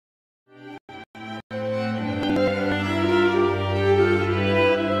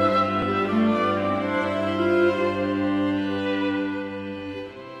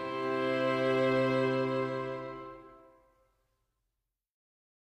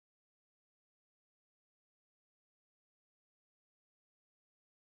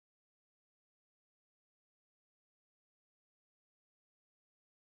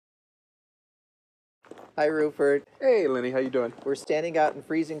Hi, Rupert. Hey, Lenny, how you doing? We're standing out in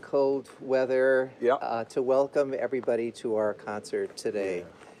freezing cold weather Yep. to welcome everybody to our concert today. Yeah.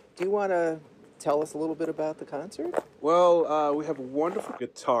 Do you want to tell us a little bit about the concert? Well, we have a wonderful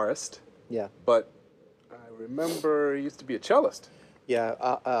guitarist, Yeah. but I remember he used to be a cellist. Yeah,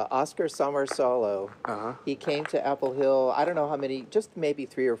 Oscar Somersalo. Uh-huh. He came to Apple Hill, I don't know how many, just maybe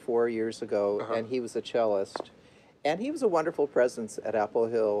 3 or 4 years ago, Uh-huh. and he was a cellist. And he was a wonderful presence at Apple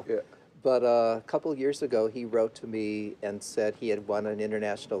Hill. Yeah. But a couple years ago, he wrote to me and said he had won an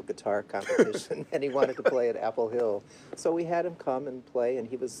international guitar competition and he wanted to play at Apple Hill. So we had him come and play, and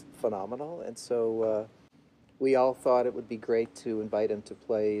he was phenomenal. And so we all thought it would be great to invite him to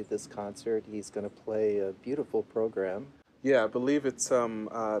play this concert. He's going to play a beautiful program. Yeah, I believe it's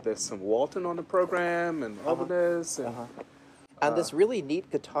there's some Walton on the program and Albéniz and And this really neat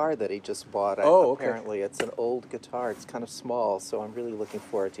guitar that he just bought. Oh, okay. Apparently, it's an old guitar. It's kind of small, so I'm really looking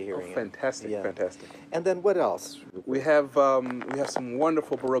forward to hearing it. fantastic, Yeah. fantastic. And then what else? We have some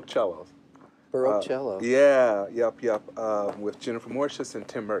wonderful Baroque cellos. Baroque cello. Yeah, yep. With Jennifer Morsches and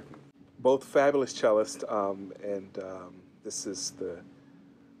Tim Merton, both fabulous cellists, and this is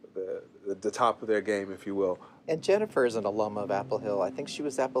the top of their game, if you will. And Jennifer is an alum of Apple Hill. I think she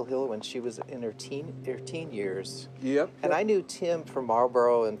was Apple Hill when she was in her teen years. Yep. And I knew Tim from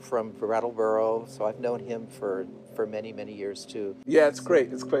Marlborough and from Brattleboro, so I've known him for many, many years too. Yeah, it's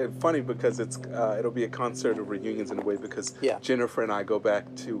great. It's quite funny because it'll be a concert of reunions in a way, because Yeah. Jennifer and I go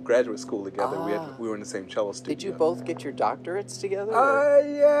back to graduate school together. We were in the same cello studio. Did you both get your doctorates together?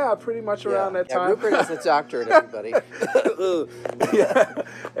 Yeah, pretty much around that time. Rupert has a doctorate, everybody. Yeah,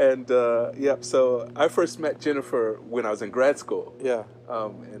 and yep. So I first met Jennifer when I was in grad school. Yeah.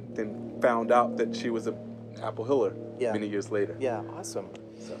 And then found out that she was an Apple Hiller many years later. Yeah, awesome.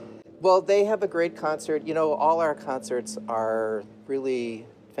 So. Well, they have a great concert. You know, all our concerts are really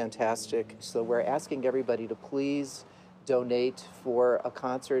fantastic. So we're asking everybody to please donate for a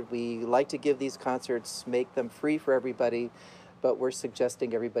concert. We like to give these concerts, make them free for everybody, but we're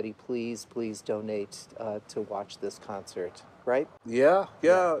suggesting everybody please donate to watch this concert, right? Yeah.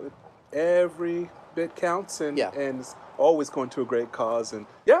 Every bit counts, and it's always going to a great cause. And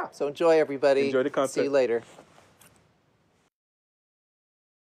yeah. So enjoy, everybody. Enjoy the concert. See you later.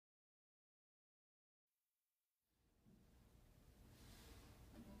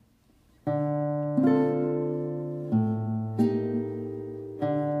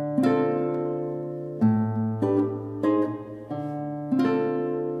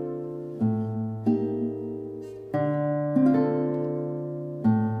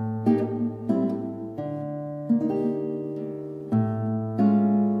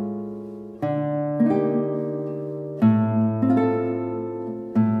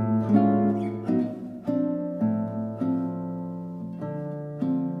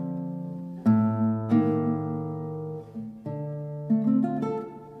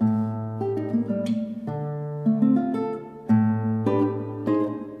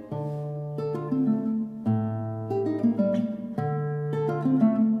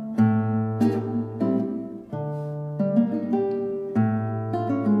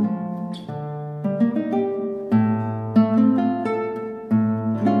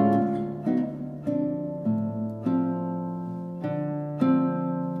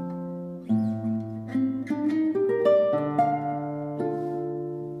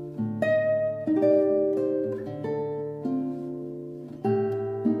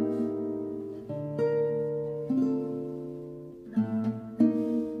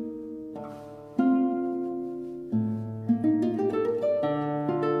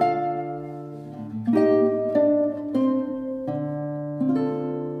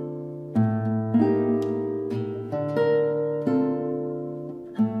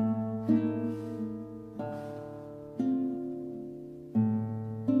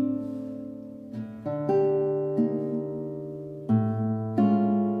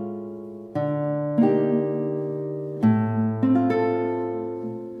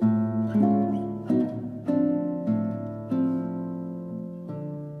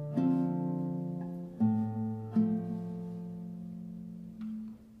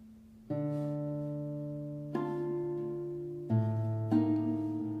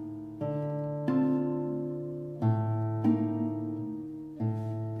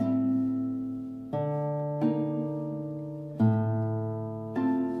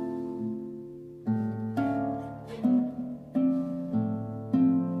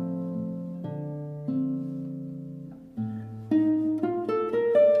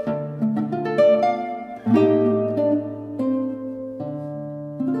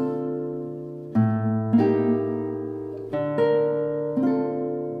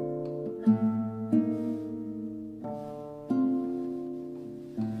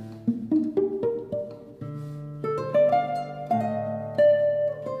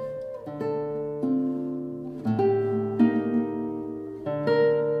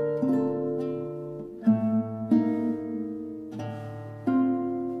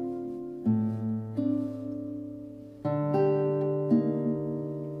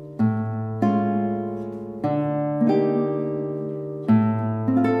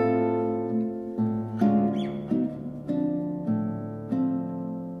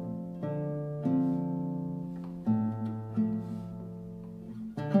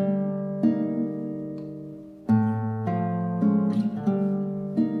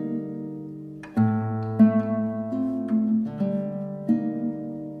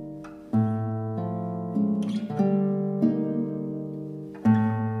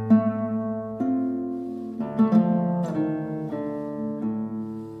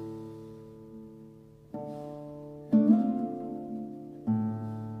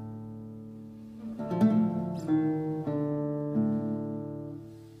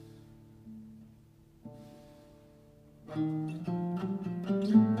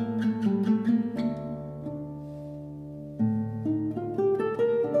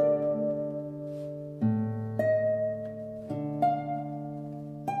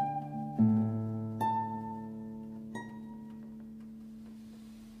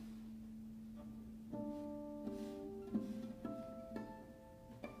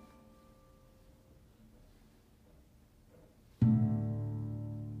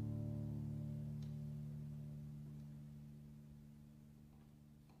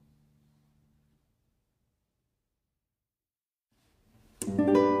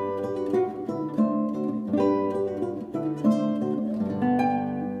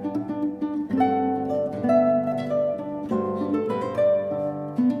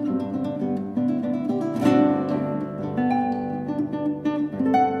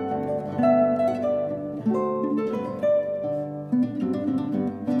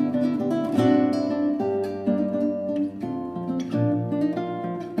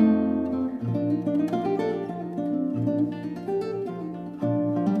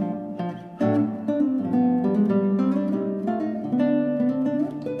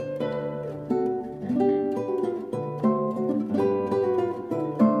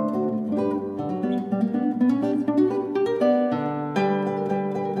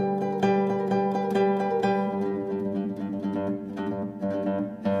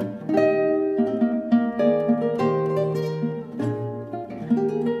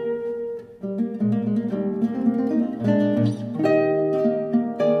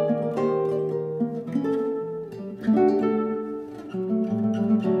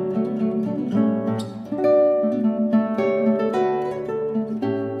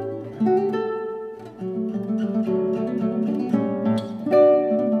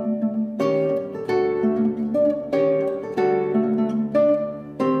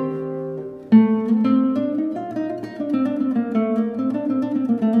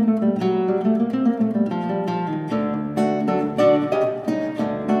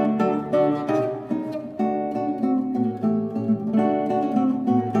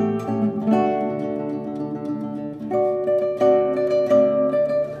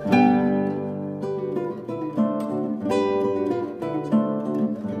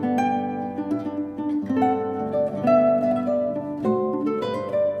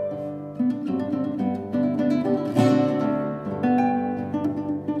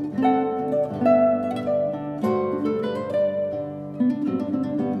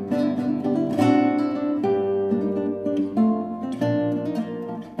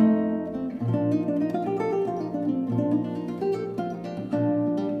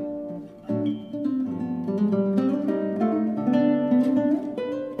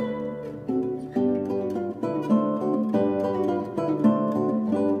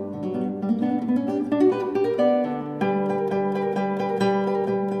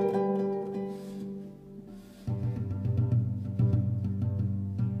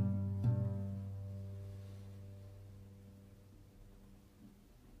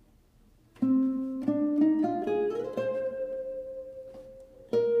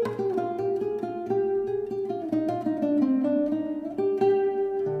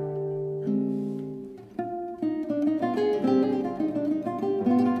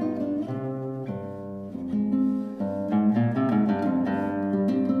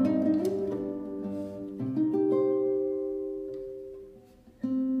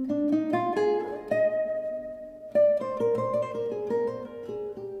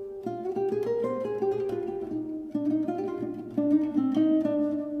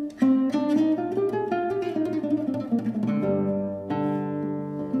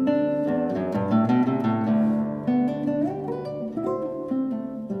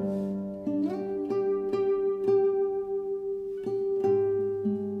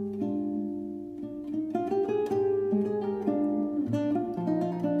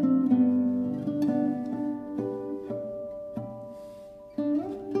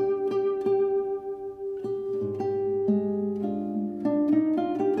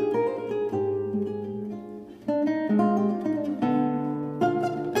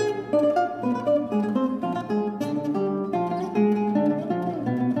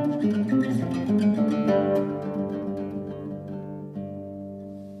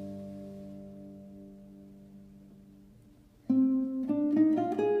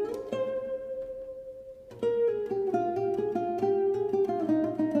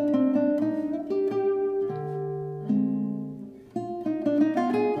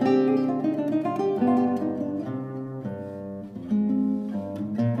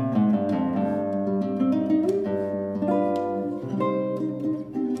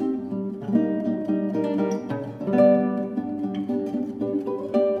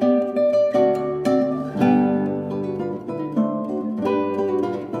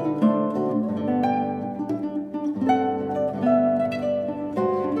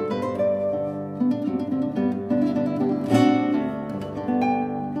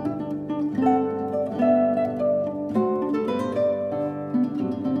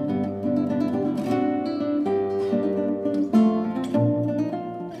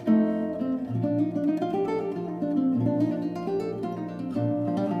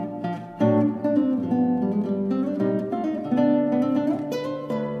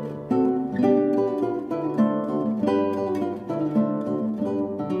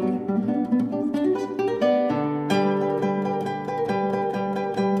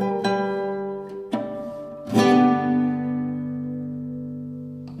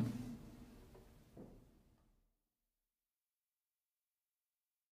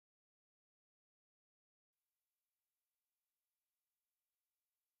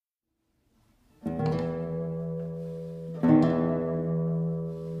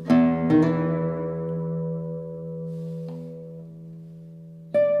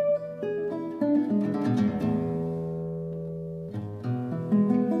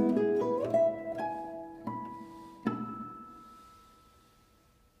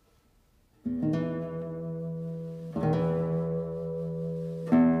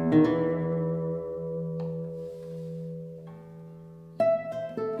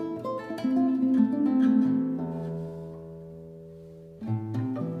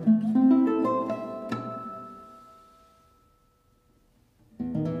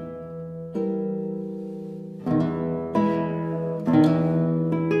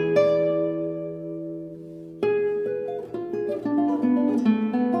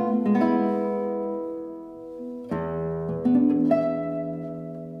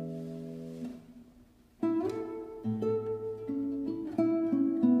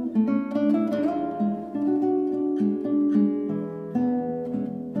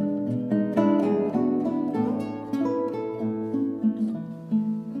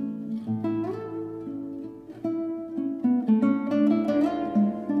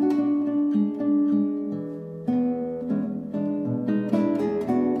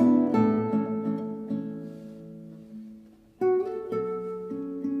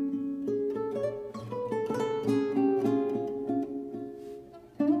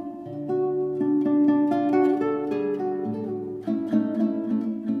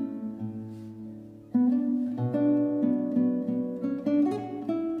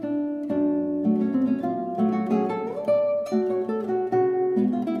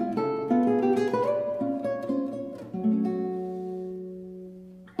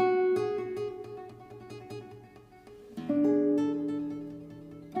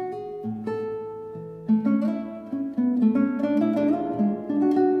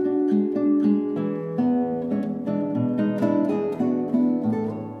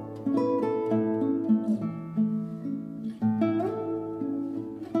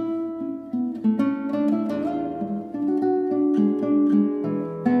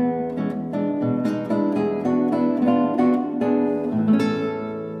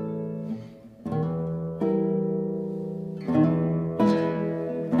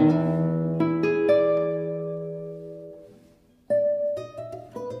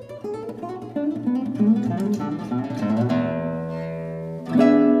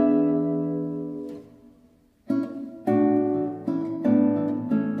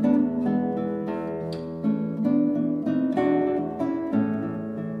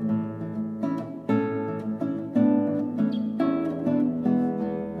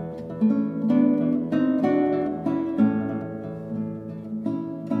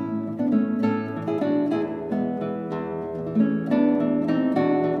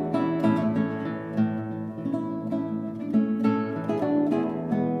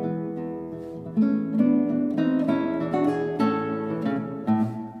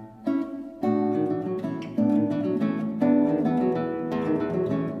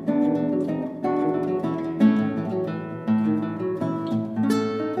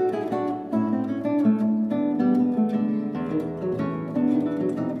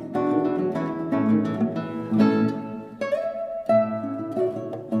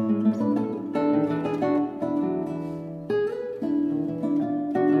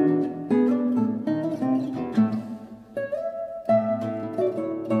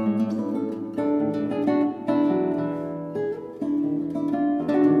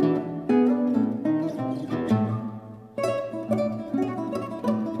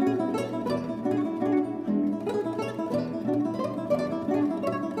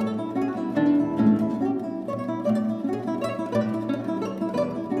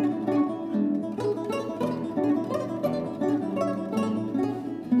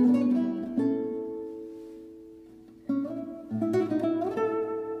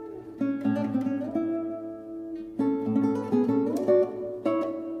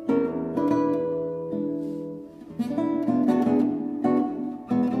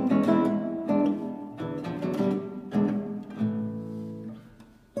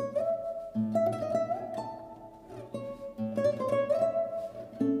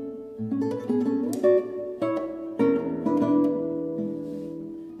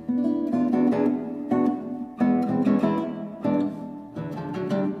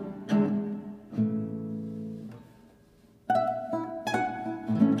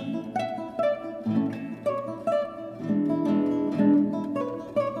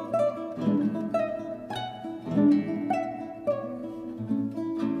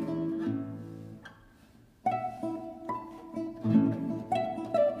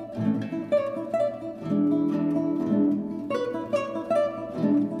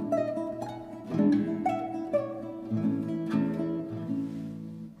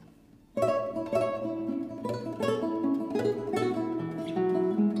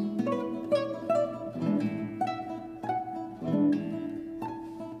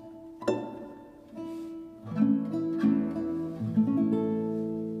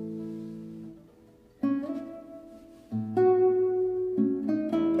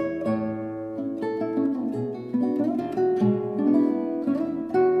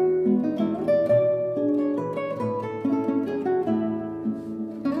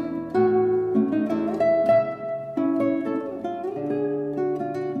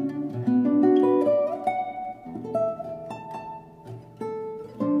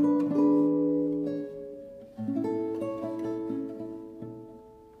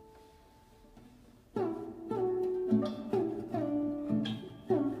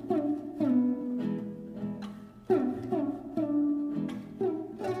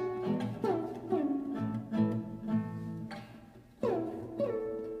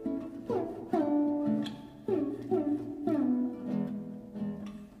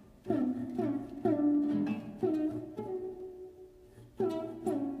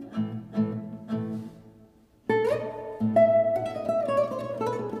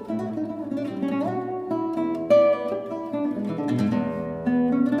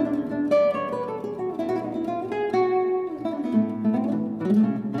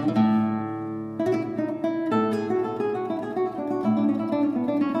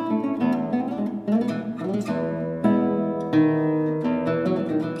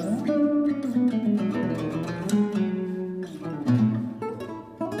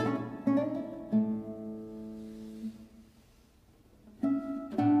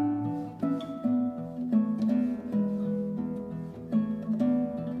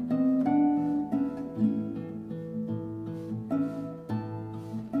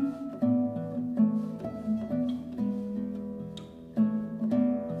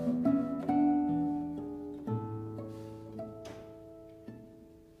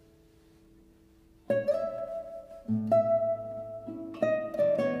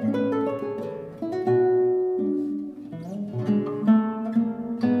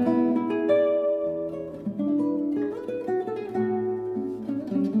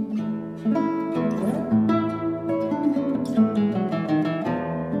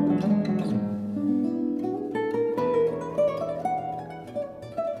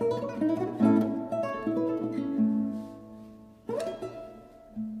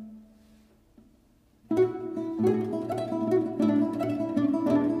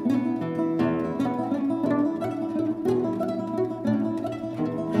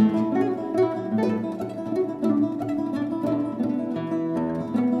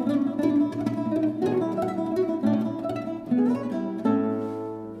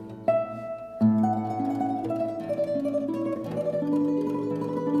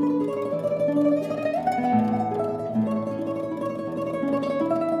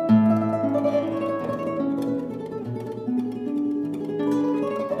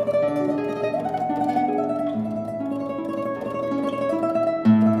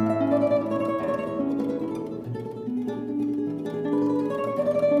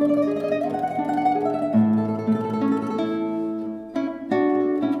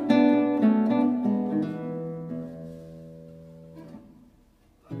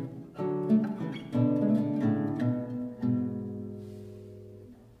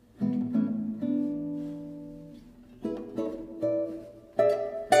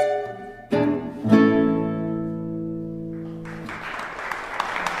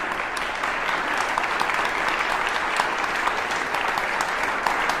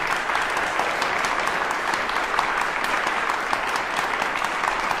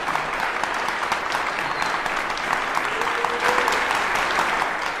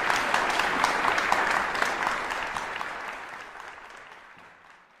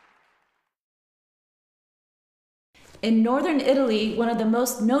 In northern Italy, one of the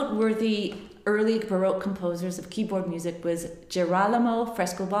most noteworthy early Baroque composers of keyboard music was Giralomo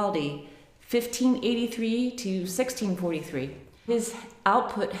Frescobaldi, 1583 to 1643. His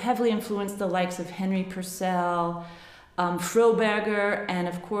output heavily influenced the likes of Henry Purcell, Froberger, and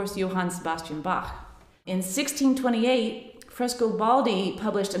of course Johann Sebastian Bach. In 1628, Frescobaldi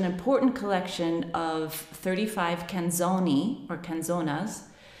published an important collection of 35 canzoni, or canzonas,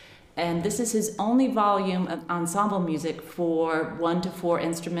 and this is his only volume of ensemble music for 1 to 4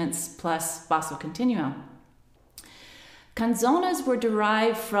 instruments plus basso continuo. Canzonas were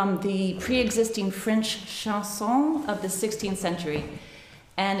derived from the pre-existing French chanson of the 16th century,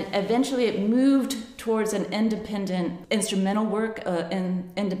 and eventually it moved towards an independent instrumental work,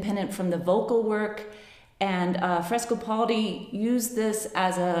 independent from the vocal work, and Frescobaldi used this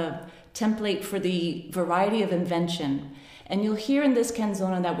as a template for the variety of invention. And you'll hear in this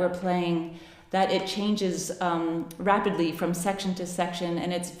canzona that we're playing that it changes rapidly from section to section,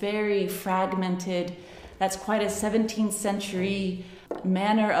 and it's very fragmented. That's quite a 17th century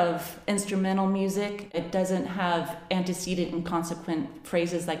manner of instrumental music. It doesn't have antecedent and consequent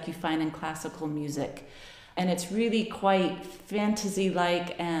phrases like you find in classical music. And it's really quite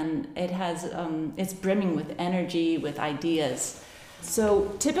fantasy-like, and it has, it's brimming with energy, with ideas.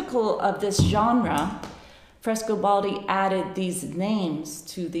 So typical of this genre, Frescobaldi added these names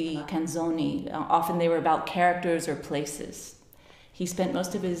to the canzoni. Often they were about characters or places. He spent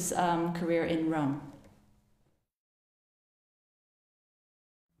most of his career in Rome.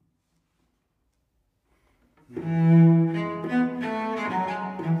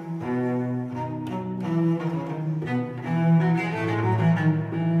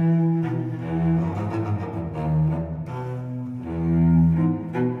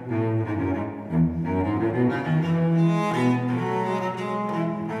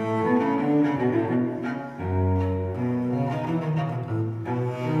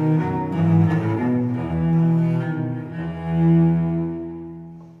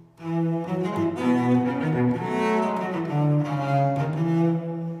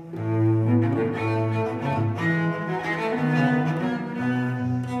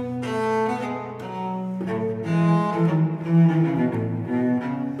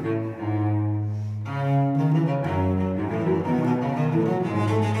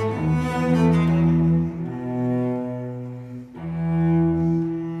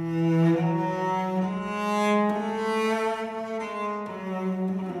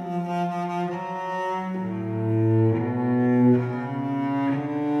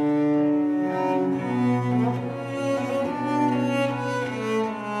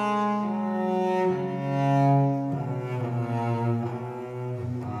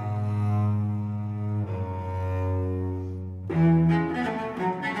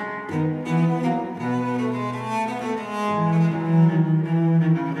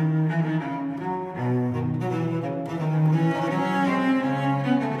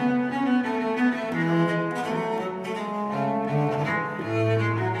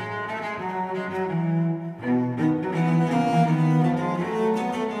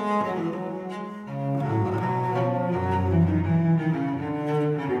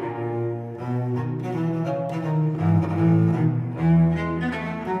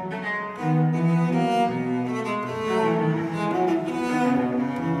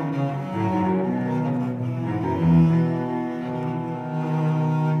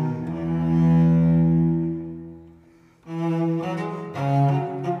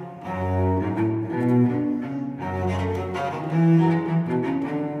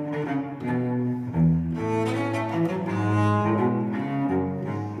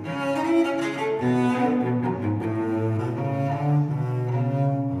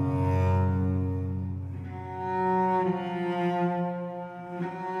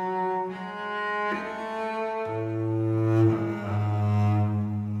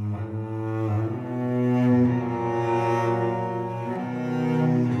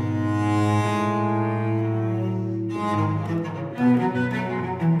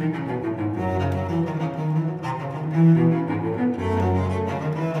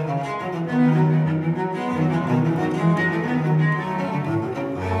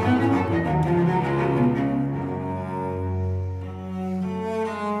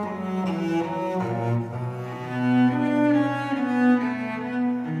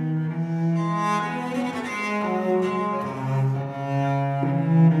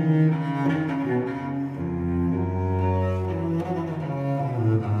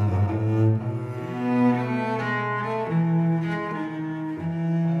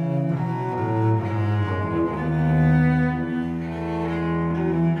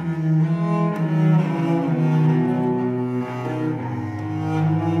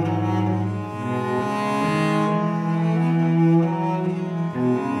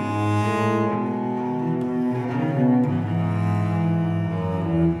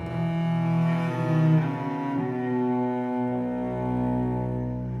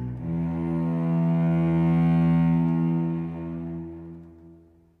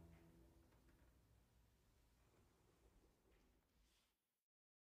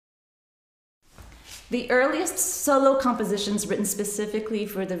 The earliest solo compositions written specifically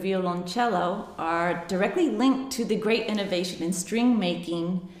for the violoncello are directly linked to the great innovation in string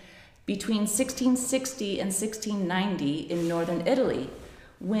making between 1660 and 1690 in northern Italy,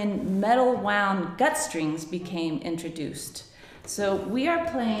 when metal-wound gut strings became introduced. So we are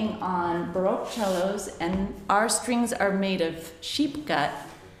playing on Baroque cellos, and our strings are made of sheep gut.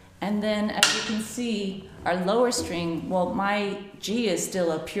 And then, as you can see, our lower string, well, my G is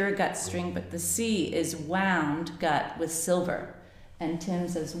still a pure gut string, but the C is wound gut with silver, and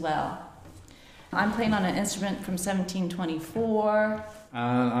Tim's as well. I'm playing on an instrument from 1724.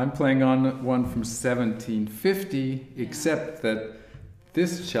 I'm playing on one from 1750, except that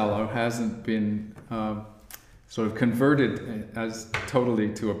this cello hasn't been sort of converted as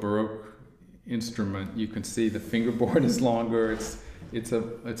totally to a Baroque instrument. You can see the fingerboard is longer. It's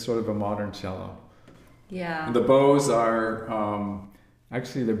sort of a modern cello. Yeah. And the bows are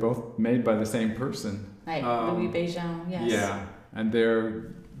actually they're both made by the same person. Right, Louis Béjean, yes. Yeah, and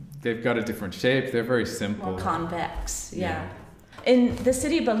they've got a different shape. They're very simple. More convex, yeah. In the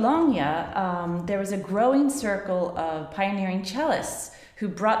city of Bologna, there was a growing circle of pioneering cellists who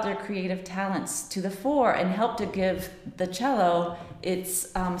brought their creative talents to the fore and helped to give the cello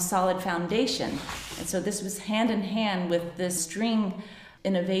its solid foundation. And so this was hand in hand with the string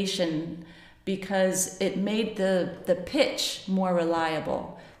innovation because it made the pitch more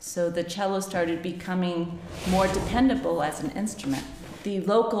reliable. So the cello started becoming more dependable as an instrument. The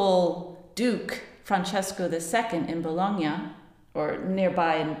local Duke, Francesco II in Bologna, or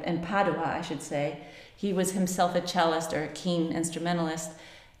nearby in Padua, I should say, he was himself a cellist or a keen instrumentalist,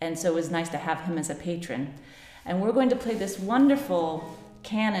 and so it was nice to have him as a patron. And we're going to play this wonderful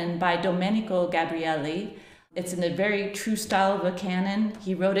canon by Domenico Gabrielli. It's in a very true style of a canon.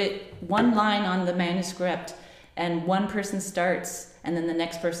 He wrote it one line on the manuscript, and one person starts, and then the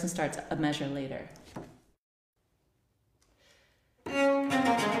next person starts a measure later.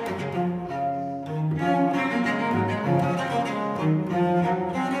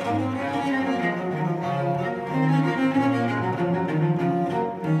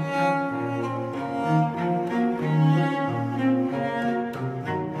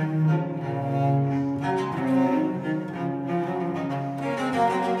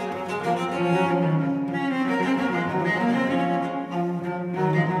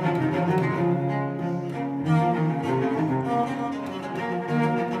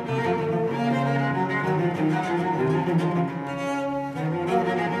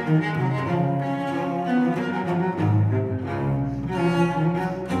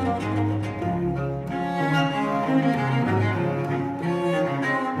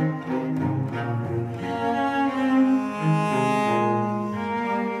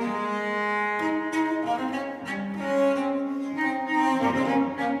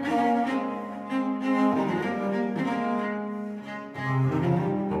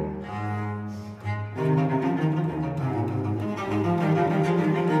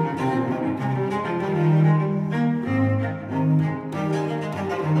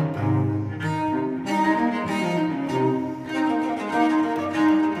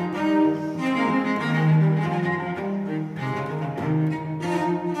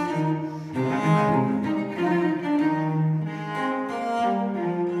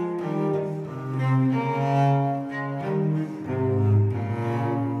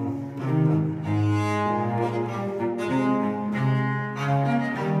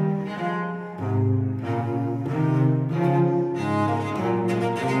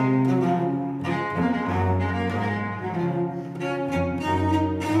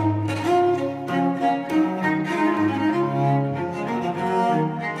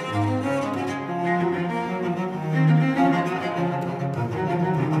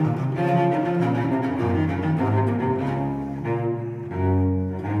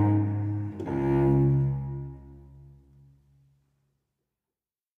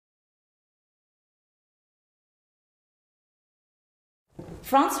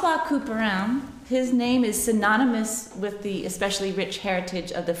 François Couperin, his name is synonymous with the especially rich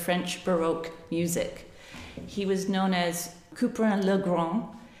heritage of the French Baroque music. He was known as Couperin le Grand,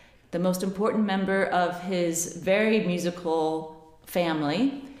 the most important member of his very musical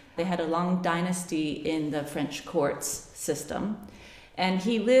family. They had a long dynasty in the French courts system. And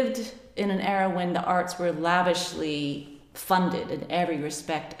he lived in an era when the arts were lavishly funded in every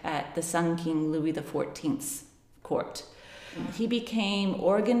respect at the Sun King Louis XIV's court. He became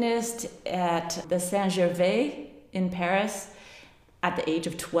organist at the Saint-Gervais in Paris at the age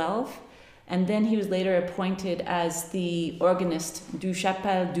of 12, and then he was later appointed as the organist du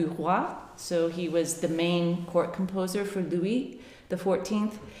Chapelle du Roi, so he was the main court composer for Louis the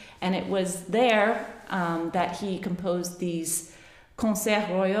 14th. And it was there that he composed these concerts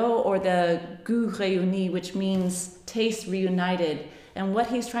royaux, or the goûts-réunis, which means taste reunited. And what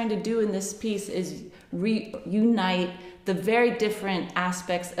he's trying to do in this piece is reunite the very different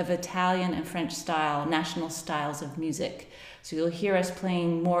aspects of Italian and French style, national styles of music. So you'll hear us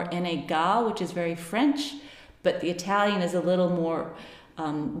playing more en égal, which is very French, but the Italian is a little more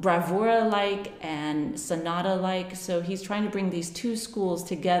bravura-like and sonata-like. So he's trying to bring these two schools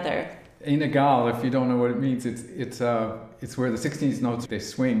together. En égal, if you don't know what it means, it's where the 16th notes, they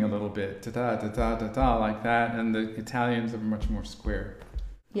swing a little bit, da da da da da like that, and the Italians are much more square.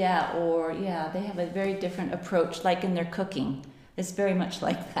 Yeah, or they have a very different approach, like in their cooking. It's very much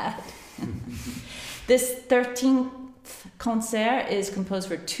like that. This 13th concert is composed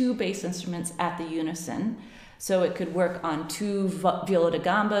for 2 bass instruments at the unison. So it could work on 2 viola da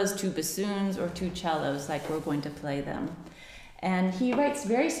gambas, 2 bassoons, or 2 cellos, like we're going to play them. And he writes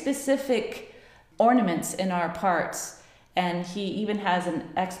very specific ornaments in our parts. And he even has an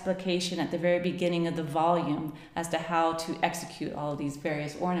explication at the very beginning of the volume as to how to execute all of these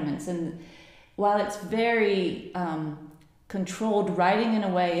various ornaments. And while it's very controlled writing in a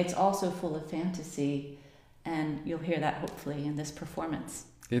way, it's also full of fantasy. And you'll hear that hopefully in this performance.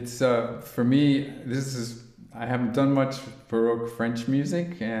 It's, for me, I haven't done much Baroque French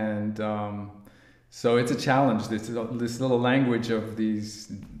music, and so it's a challenge. This little language of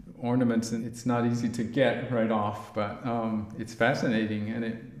these ornaments, and it's not easy to get right off, but it's fascinating, and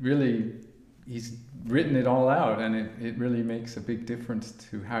he's written it all out, and it really makes a big difference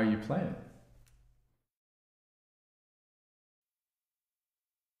to how you play it.